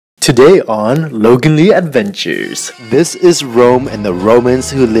Today on Logan Lee Adventures. This is Rome and the Romans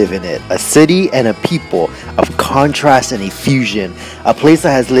who live in it, a city and a people of contrast and effusion, a place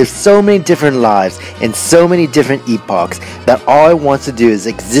that has lived so many different lives in so many different epochs that all it wants to do is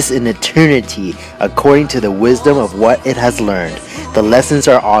exist in eternity according to the wisdom of what it has learned. The lessons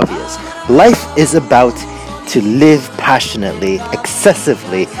are obvious. Life is about to live passionately,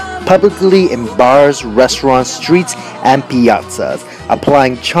 excessively, publicly in bars, restaurants, streets, and piazzas,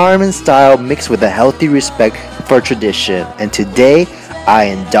 applying charm and style mixed with a healthy respect for tradition. And today, I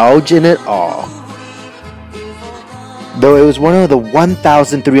indulge in it all. Though it was one of the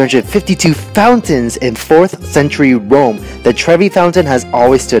 1,352 fountains in 4th century Rome, the Trevi Fountain has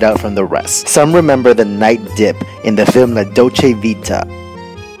always stood out from the rest. Some remember the night dip in the film La Dolce Vita.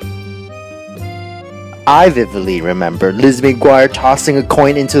 I vividly remember Liz McGuire tossing a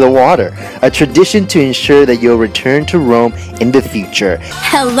coin into the water, a tradition to ensure that you'll return to Rome in the future.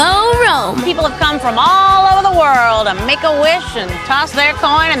 Hello, Rome! People have come from all over the world to make a wish and toss their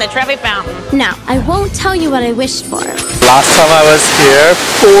coin in the Trevi Fountain. Now, I won't tell you what I wished for. Last time I was here,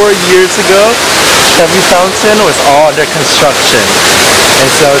 4 years ago, Trevi Fountain was all under construction. And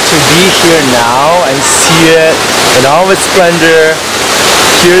so to be here now and see it in all of its splendor,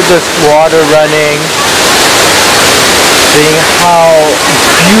 hear the water running, seeing how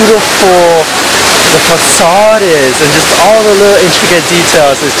beautiful the facade is and just all the little intricate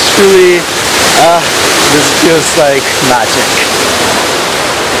details is truly, this feels like magic.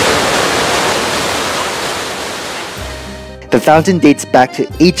 The fountain dates back to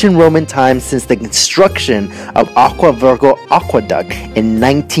ancient Roman times since the construction of Aqua Virgo Aqueduct in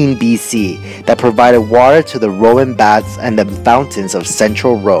 19 BC that provided water to the Roman baths and the fountains of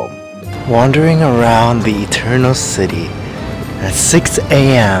central Rome. Wandering around the eternal city at 6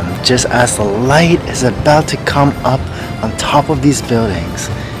 a.m. just as the light is about to come up on top of these buildings,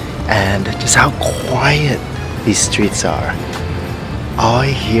 and just how quiet these streets are. All I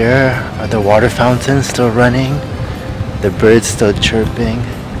hear are the water fountains still running, the birds still chirping,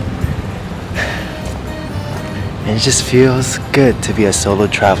 and it just feels good to be a solo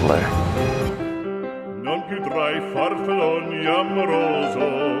traveler.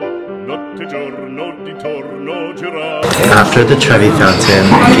 After the Trevi Fountain,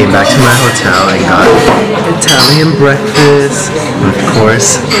 I came back to my hotel and got Italian breakfast, and of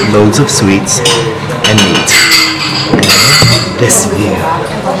course, loads of sweets and meat. And this view.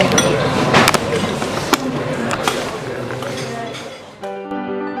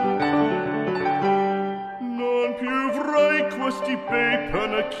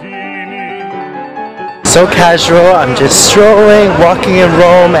 So casual, I'm just strolling, walking in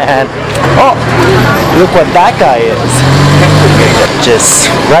Rome, and oh, look what that guy is. Just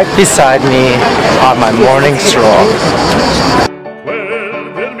right beside me on my morning stroll.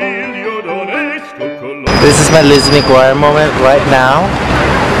 This is my Liz McGuire moment right now.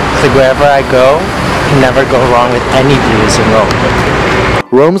 It's like wherever I go, I can never go wrong with any views in Rome.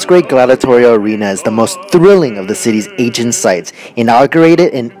 Rome's Great Gladiatorial Arena is the most thrilling of the city's ancient sites.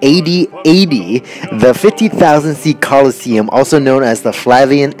 Inaugurated in AD 80, the 50,000-seat Colosseum, also known as the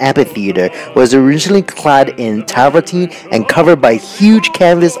Flavian Amphitheater, was originally clad in travertine and covered by a huge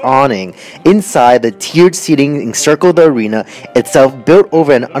canvas awning. Inside, the tiered seating encircled the arena itself, built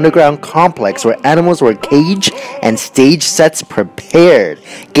over an underground complex where animals were caged and stage sets prepared.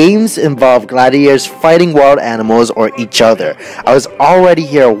 Games involved gladiators fighting wild animals or each other. I was already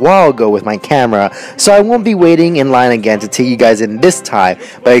here a while ago with my camera, so I won't be waiting in line again to take you guys in this time,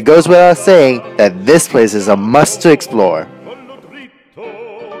 but it goes without saying that this place is a must to explore.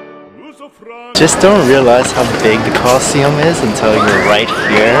 Just don't realize how big the Colosseum is until you're right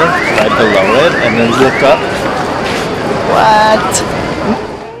here, right below it, and then look up. What?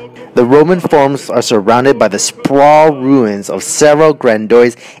 The Roman forums are surrounded by the sprawl ruins of several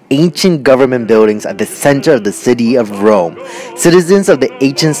grandiose ancient government buildings at the center of the city of Rome. Citizens of the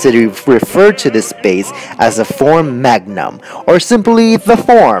ancient city refer to this space as the Forum Magnum, or simply the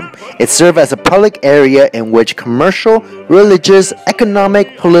Forum. It served as a public area in which commercial, religious,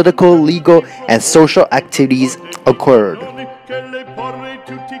 economic, political, legal, and social activities occurred.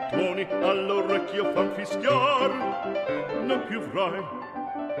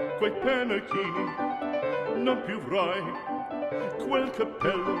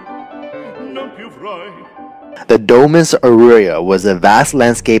 The Domus Aurea was a vast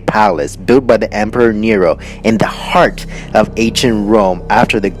landscape palace built by the Emperor Nero in the heart of ancient Rome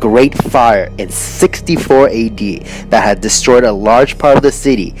after the Great Fire in 64 AD that had destroyed a large part of the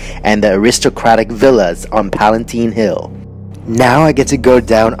city and the aristocratic villas on Palatine Hill. Now I get to go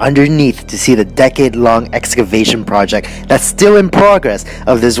down underneath to see the decade-long excavation project that's still in progress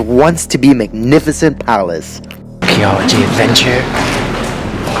of this once-to-be magnificent palace. Archaeology adventure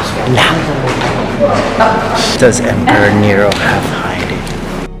now. Does Emperor Nero have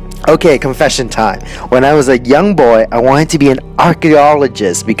hiding? Okay, confession time. When I was a young boy, I wanted to be an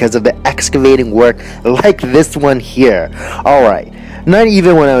archaeologist because of the excavating work like this one here. Alright. Not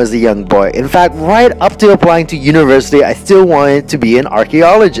even when I was a young boy. In fact, right up to applying to university, I still wanted to be an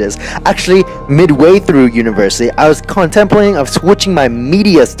archaeologist. Actually, midway through university, I was contemplating of switching my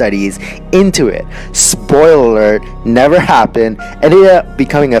media studies into it. Spoiler alert, never happened. Ended up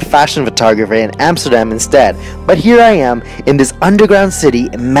becoming a fashion photographer in Amsterdam instead. But here I am in this underground city,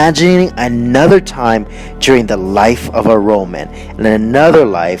 imagining another time during the life of a Roman, and another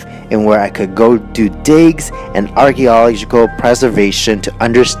life in where I could go do digs and archaeological preservation to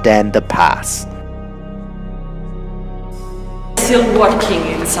understand the past. Still working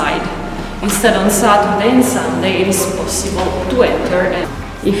inside. Instead, on Saturday and Sunday it is possible to enter.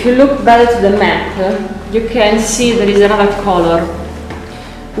 And if you look better to the map, you can see there is another color.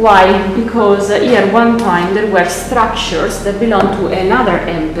 Why? Because here one time there were structures that belonged to another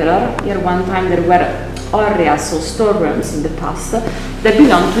emperor. Here one time there were areas or storerooms in the past that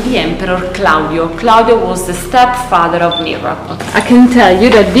belonged to the emperor Claudio. Claudio was the stepfather of Nero. I can tell you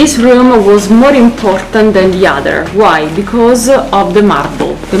that this room was more important than the other. Why? Because of the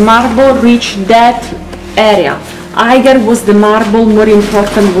marble. The marble reached that area. Higher was the marble, more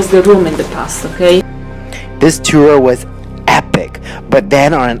important was the room in the past, okay? This tour was epic, but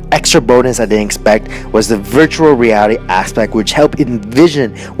then on an extra bonus I didn't expect was the virtual reality aspect, which helped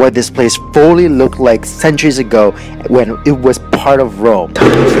envision what this place fully looked like centuries ago when it was part of Rome.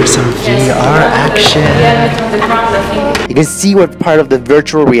 Time for some VR action. You can see what part of the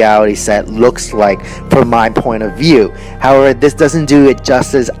virtual reality set looks like from my point of view. However, this doesn't do it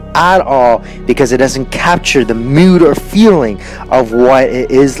justice at all because it doesn't capture the mood or feeling of what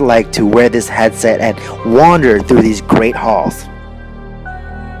it is like to wear this headset and wander through these great halls.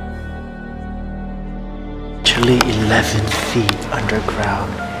 Actually 11 feet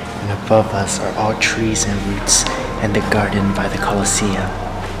underground, and above us are all trees and roots and the garden by the Colosseum.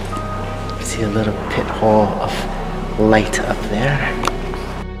 You see a little pit hole of light up there.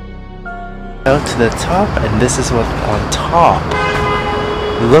 Out to the top, and this is what on top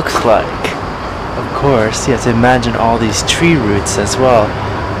looks like. Of course, you have to imagine all these tree roots as well,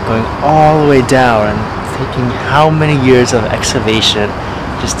 going all the way down and taking how many years of excavation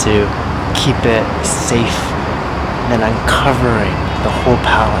just to keep it safe and uncovering the whole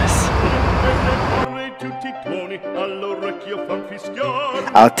palace.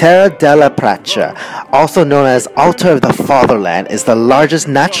 Altare della Praça, also known as Altar of the Fatherland, is the largest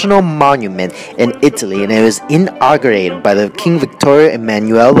national monument in Italy, and it was inaugurated by the King Vittorio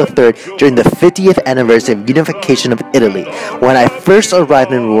Emanuele III during the 50th anniversary of unification of Italy. When I first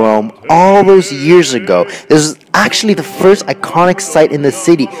arrived in Rome all those years ago, this was actually the first iconic site in the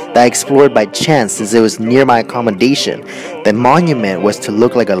city that I explored by chance since it was near my accommodation. The monument was to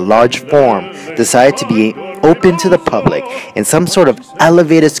look like a large forum, decided to be open to the public in some sort of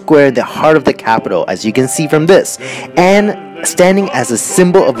elevated square in the heart of the capital, as you can see from this, and standing as a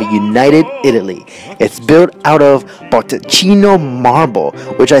symbol of a united Italy. It's built out of Botticino marble,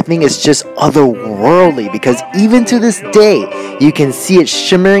 which I think is just otherworldly because even to this day, you can see it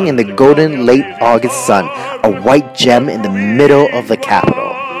shimmering in the golden late August sun, a white gem in the middle of the capital.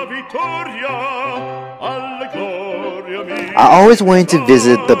 I always wanted to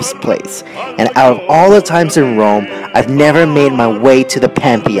visit this place, and out of all the times in Rome, I've never made my way to the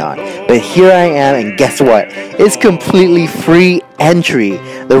Pantheon. But here I am, and guess what? It's completely free entry.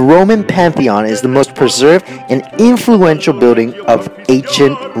 The Roman Pantheon is the most preserved and influential building of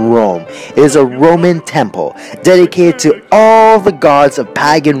ancient Rome. It is a Roman temple dedicated to all the gods of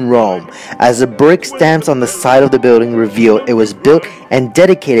pagan Rome. As the brick stamps on the side of the building reveal, it was built and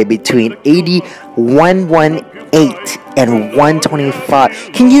dedicated between AD 118 and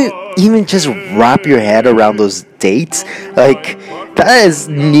 125. Can you even just wrap your head around those dates? Like, that is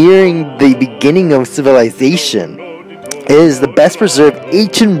nearing the beginning of civilization. It is the best preserved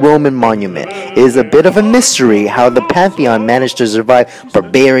ancient Roman monument. It is a bit of a mystery how the Pantheon managed to survive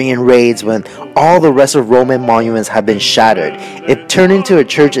barbarian raids when all the rest of Roman monuments have been shattered. It turned into a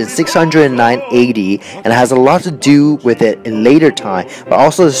church in 609 AD and has a lot to do with it in later time, but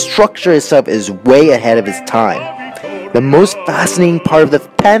also the structure itself is way ahead of its time. The most fascinating part of the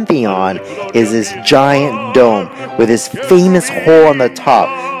Pantheon is this giant dome with this famous hole on the top,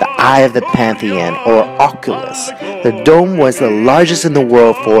 the Eye of the Pantheon, or oculus. The dome was the largest in the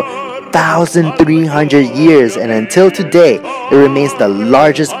world for 1,300 years, and until today, it remains the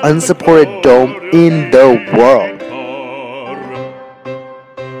largest unsupported dome in the world.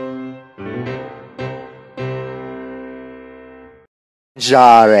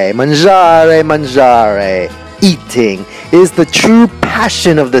 Mangiare, mangiare, mangiare. Eating is the true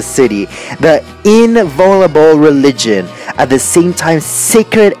passion of the city, the invulnerable religion, at the same time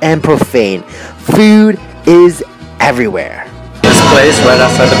sacred and profane. Food is everywhere. This place right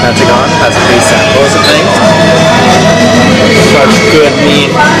outside the Pentagon has free samples of things. Such good meat.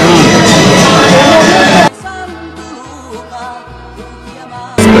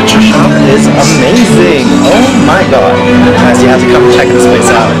 This butcher shop is amazing. Oh my god. Guys, you have to come check this place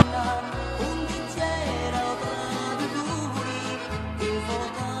out.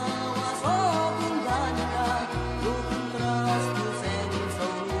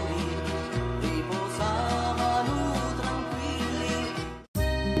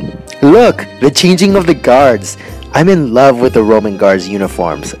 Look, the changing of the guards. I'm in love with the Roman guards'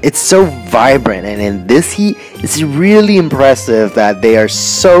 uniforms. It's so vibrant, and in this heat, it's really impressive that they are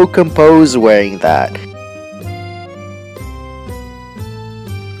so composed wearing that.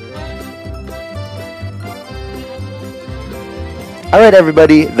 Alright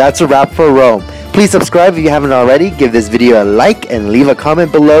everybody, that's a wrap for Rome. Please subscribe if you haven't already, give this video a like, and leave a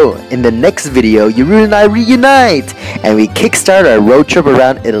comment below. In the next video, Jeroen and I reunite, and we kickstart our road trip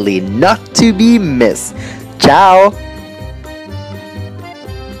around Italy, not to be missed. Ciao!